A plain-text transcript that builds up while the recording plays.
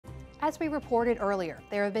As we reported earlier,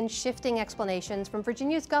 there have been shifting explanations from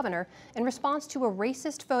Virginia's governor in response to a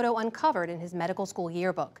racist photo uncovered in his medical school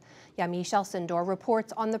yearbook. Yamiche Alcindor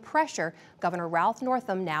reports on the pressure Governor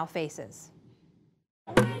Northam now faces.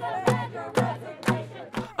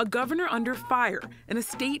 A governor under fire and a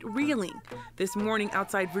state reeling. This morning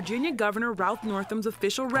outside Virginia Governor Northam's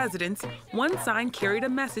official residence, one sign carried a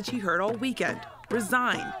message he heard all weekend: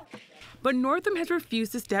 resign. But Northam has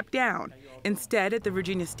refused to step down. Instead, at the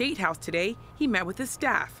Virginia State House today, he met with his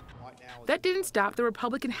staff. That didn't stop the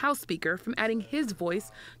Republican House Speaker from adding his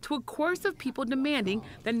voice to a chorus of people demanding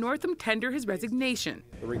that Northam tender his resignation.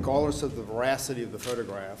 Regardless of the veracity of the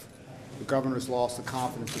photograph, the governor's lost the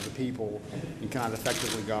confidence of the people and cannot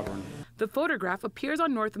effectively govern. The photograph appears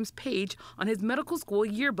on Northam's page on his medical school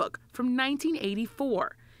yearbook from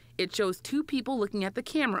 1984. It shows two people looking at the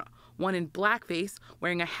camera, one in blackface,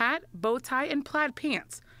 wearing a hat, bow tie, and plaid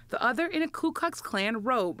pants, the other in a Ku Klux Klan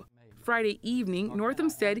robe. Friday evening, Northam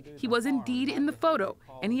said he was indeed in the photo,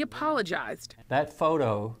 and he apologized. That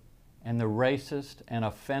photo and the racist and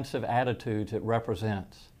offensive attitudes it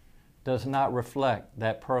represents does not reflect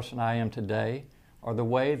that person I am today or the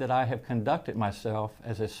way that I have conducted myself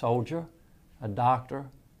as a soldier, a doctor,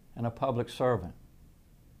 and a public servant.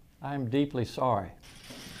 I am deeply sorry.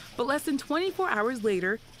 But less than 24 hours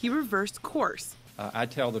later, he reversed course. I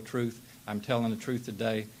tell the truth. I'm telling the truth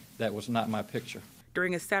today. That was not my picture.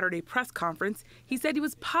 During a Saturday press conference, he said he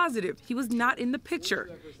was positive he was not in the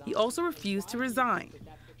picture. He also refused to resign.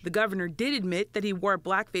 The governor did admit that he wore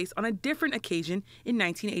blackface on a different occasion in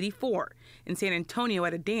 1984. In San Antonio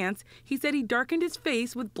at a dance, he said he darkened his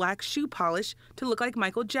face with black shoe polish to look like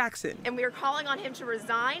Michael Jackson. And we are calling on him to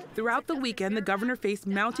resign. Throughout the weekend, the governor faced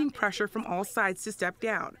mounting pressure from all sides to step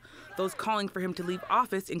down. Those calling for him to leave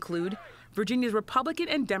office include Virginia's Republican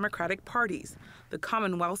and Democratic parties, the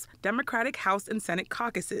Commonwealth's Democratic House and Senate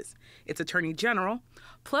caucuses, its Attorney General,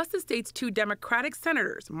 plus the state's two Democratic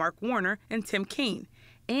senators, Mark Warner and Tim Kaine,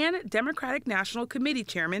 and Democratic National Committee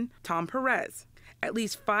Chairman Tom Perez. At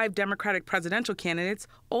least 5 Democratic presidential candidates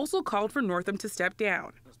also called for Northam to step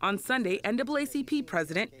down. On Sunday, NAACP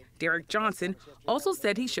President Derrick Johnson also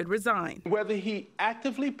said he should resign. Whether he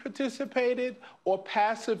actively participated or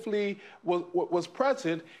passively was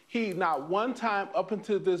present, he not one time up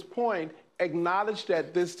until this point acknowledged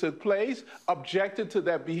that this took place, objected to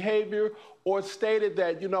that behavior, or stated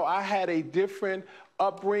that, I had a different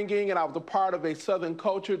upbringing and I was a part of a Southern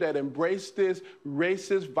culture that embraced this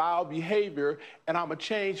racist, vile behavior, and I'm a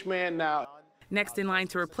changed man now. Next in line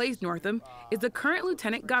to replace Northam is the current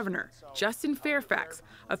Lieutenant Governor, Justin Fairfax,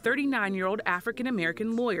 a 39-year-old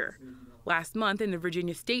African-American lawyer. Last month in the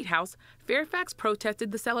Virginia State House, Fairfax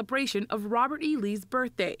protested the celebration of Robert E. Lee's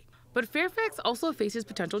birthday. But Fairfax also faces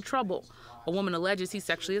potential trouble. A woman alleges he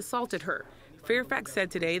sexually assaulted her. Fairfax said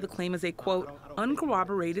today the claim is a, quote,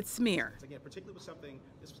 uncorroborated smear.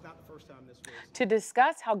 To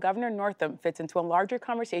discuss how Governor Northam fits into a larger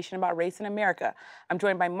conversation about race in America, I'm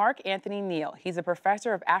joined by Mark Anthony Neal. He's a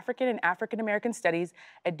professor of African and African-American studies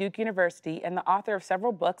at Duke University and the author of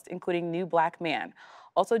several books, including New Black Man.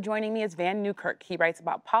 Also joining me is Vann Newkirk. He writes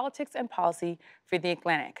about politics and policy for The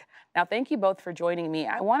Atlantic. Now, thank you both for joining me.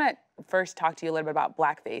 I want to first talk to you a little bit about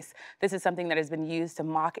blackface. This is something that has been used to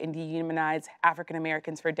mock and dehumanize African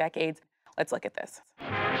Americans for decades. Let's look at this.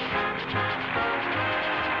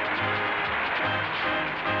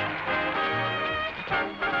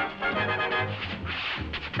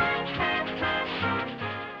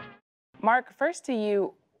 Mark, first to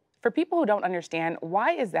you, for people who don't understand,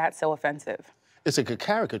 why is that so offensive? It's a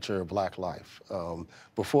caricature of black life.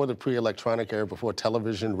 Before the pre-electronic era, before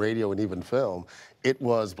television, radio, and even film, it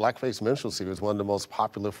was blackface minstrelsy was one of the most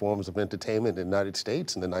popular forms of entertainment in the United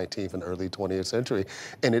States in the 19th and early 20th century.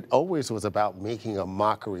 And it always was about making a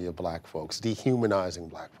mockery of black folks, dehumanizing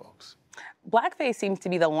black folks. Blackface seems to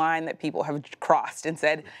be the line that people have crossed and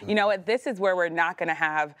said, you know what, this is where we're not going to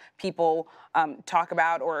have people talk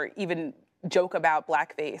about or even joke about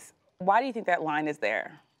blackface. Why do you think that line is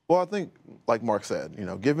there? Well, I think, like Mark said,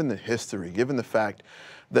 given the history, given the fact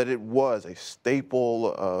that it was a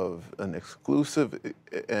staple of an exclusive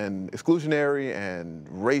and exclusionary and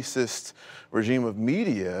racist regime of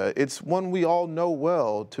media, it's one we all know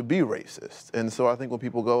well to be racist. And so I think when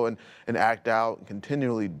people go and act out and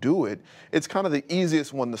continually do it, it's kind of the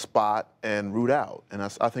easiest one to spot and root out. And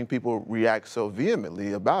I think people react so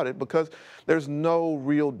vehemently about it because there's no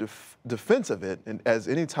real defense of it as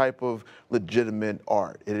any type of legitimate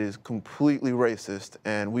art. It is completely racist,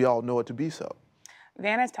 and we all know it to be so.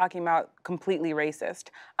 Vann is talking about completely racist.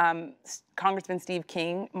 Congressman Steve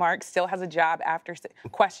King, Mark, still has a job after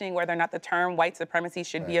questioning whether or not the term white supremacy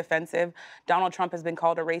should be offensive. Donald Trump has been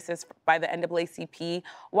called a racist by the NAACP.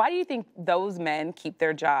 Why do you think those men keep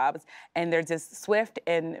their jobs and there's this swift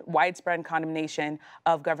and widespread condemnation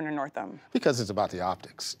of Governor Northam? Because it's about the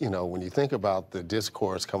optics. You know, when you think about the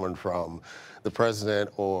discourse coming from the president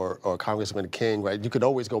or Congressman King, right, you could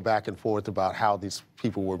always go back and forth about how these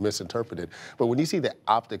people were misinterpreted. But when you see the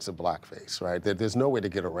optics of blackface, right, there's no way to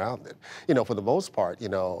get around it. You know, for the most part, you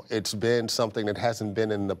know, it's been something that hasn't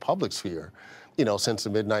been in the public sphere, you know, since the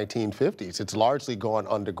mid-1950s. It's largely gone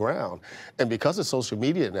underground. And because of social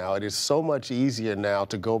media now, it is so much easier now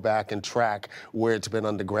to go back and track where it's been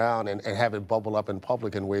underground and have it bubble up in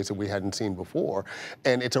public in ways that we hadn't seen before.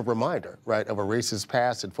 And it's a reminder, right, of a racist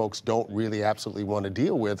past that folks don't really absolutely want to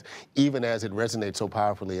deal with, even as it resonates so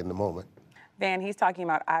powerfully in the moment. Vann, he's talking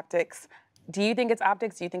about optics. Do you think it's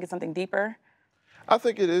optics? Do you think it's something deeper? I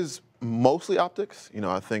think it is mostly optics. You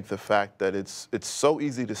know, I think the fact that it's so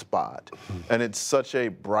easy to spot and it's such a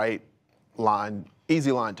bright line,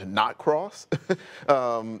 easy line to not cross,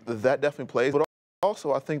 that definitely plays. But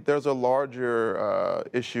also, I think there's a larger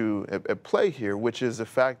issue at play here, which is the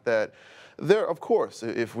fact that there, of course,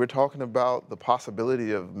 if we're talking about the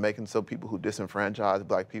possibility of making so people who disenfranchise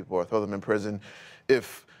black people or throw them in prison,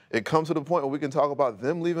 if it comes to the point where we can talk about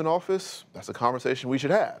them leaving office, that's a conversation we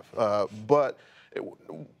should have. But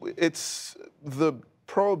it's the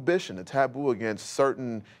prohibition, the taboo against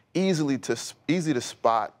certain easy to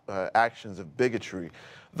spot actions of bigotry.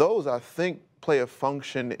 Those, I think, play a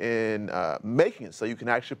function in making it so you can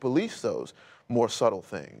actually police those more subtle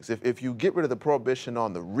things. If you get rid of the prohibition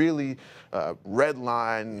on the really red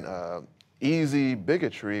line, easy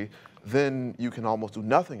bigotry, then you can almost do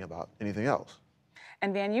nothing about anything else.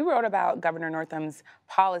 And Vann, you wrote about Governor Northam's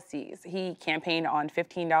policies. He campaigned on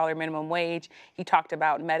 $15 minimum wage. He talked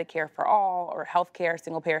about Medicare for all, or healthcare,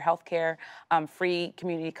 single-payer healthcare, free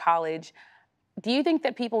community college. Do you think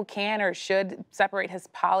that people can or should separate his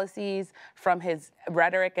policies from his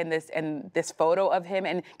rhetoric and this photo of him?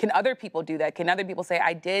 And can other people do that? Can other people say,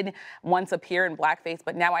 I did once appear in blackface,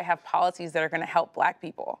 but now I have policies that are going to help black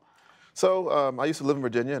people? So I used to live in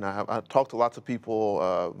Virginia, and I talked to lots of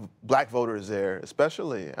people, black voters there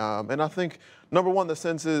especially. And I think, number one, the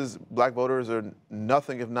sense is black voters are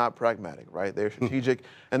nothing if not pragmatic, right? They're strategic,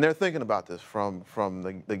 and they're thinking about this from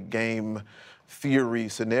the game theory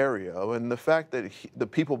scenario. And the fact that the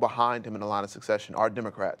people behind him in the line of succession are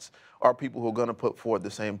Democrats, are people who are going to put forward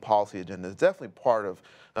the same policy agenda, is definitely part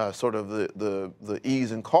of sort of the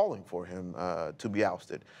ease in calling for him to be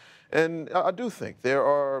ousted. And I do think there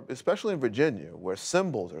are, especially in Virginia, where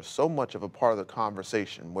symbols are so much of a part of the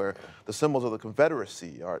conversation, where the symbols of the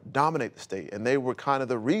Confederacy dominate the state, and they were kind of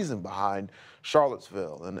the reason behind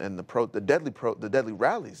Charlottesville and the deadly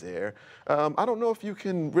rallies there. I don't know if you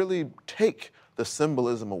can really take the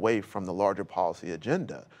symbolism away from the larger policy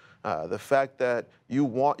agenda. The fact that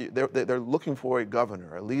they're looking for a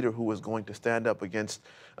governor, a leader who is going to stand up against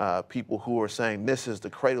people who are saying this is the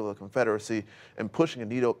cradle of the Confederacy and pushing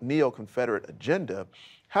a neo-Confederate agenda.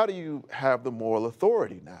 How do you have the moral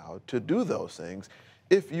authority now to do those things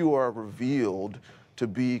if you are revealed to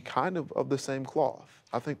be kind of the same cloth?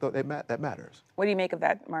 I think that matters. What do you make of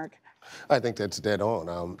that, Mark? I think that's dead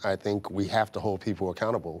on. I think we have to hold people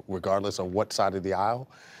accountable, regardless of what side of the aisle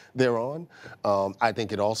they're on. I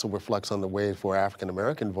think it also reflects on the way for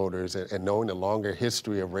African-American voters and knowing the longer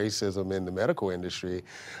history of racism in the medical industry.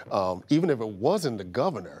 Even if it wasn't the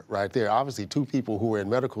governor, right, there are obviously two people who are in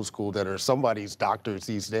medical school that are somebody's doctors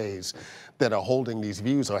these days that are holding these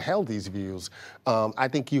views or held these views. I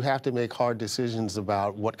think you have to make hard decisions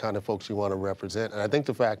about what kind of folks you want to represent. And I think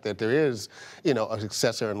the fact that there is, you know, a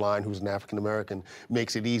successor in line who's an African-American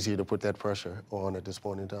makes it easier to put that pressure on at this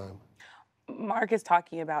point in time. Mark is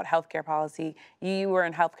talking about healthcare policy. You were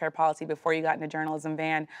in healthcare policy before you got into journalism,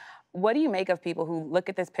 Vann. What do you make of people who look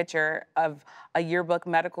at this picture of a yearbook,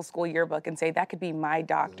 medical school yearbook, and say, that could be my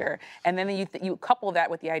doctor? And then you couple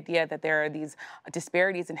that with the idea that there are these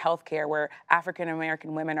disparities in healthcare where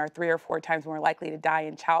African-American women are 3 or 4 times more likely to die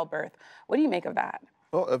in childbirth. What do you make of that?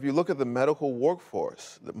 Well, if you look at the medical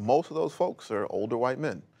workforce, most of those folks are older white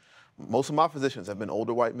men. Most of my physicians have been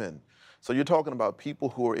older white men. So you're talking about people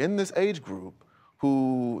who are in this age group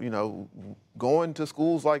who, you know, going to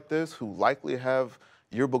schools like this, who likely have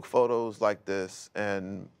yearbook photos like this.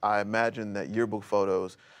 And I imagine that yearbook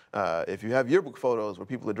photos, if you have yearbook photos where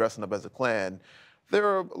people are dressing up as a Klan, there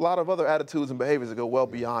are a lot of other attitudes and behaviors that go well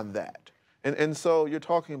beyond that. And so you're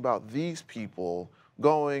talking about these people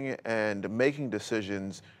going and making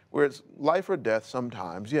decisions where it's life or death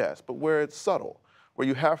sometimes, yes, but where it's subtle, where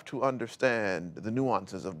you have to understand the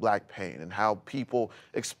nuances of Black pain and how people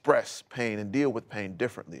express pain and deal with pain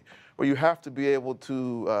differently, where you have to be able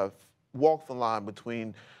to walk the line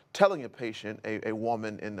between telling a patient, a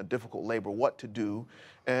woman in a difficult labor, what to do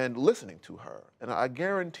and listening to her. And I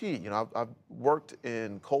guarantee, you know, I've worked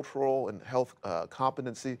in cultural and health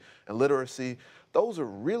competency and literacy. Those are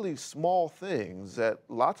really small things that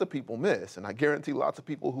lots of people miss. And I guarantee lots of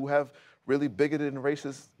people who have really bigoted and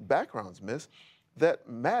racist backgrounds miss that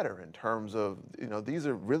matter in terms of, you know, these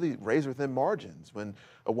are really razor thin margins when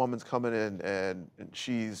a woman's coming in and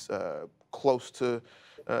she's close to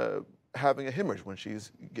having a hemorrhage when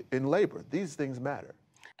she's in labor. These things matter.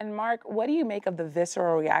 And Mark, what do you make of the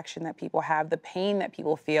visceral reaction that people have, the pain that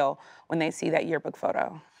people feel when they see that yearbook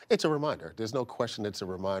photo? It's a reminder. There's no question it's a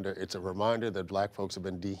reminder. It's a reminder that Black folks have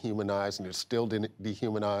been dehumanized and they're still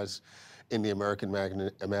dehumanized in the American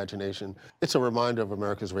imagination. It's a reminder of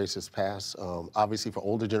America's racist past, obviously for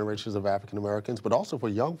older generations of African Americans, but also for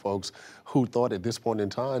young folks who thought at this point in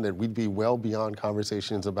time that we'd be well beyond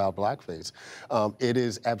conversations about blackface. It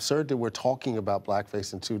is absurd that we're talking about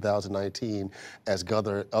blackface in 2019 as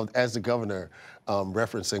the governor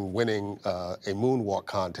referencing winning a moonwalk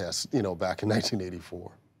contest, you know, back in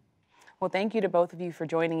 1984. Well, thank you to both of you for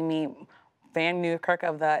joining me. Vann Newkirk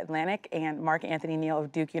of The Atlantic and Mark Anthony Neal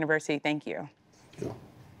of Duke University. Thank you. Thank you.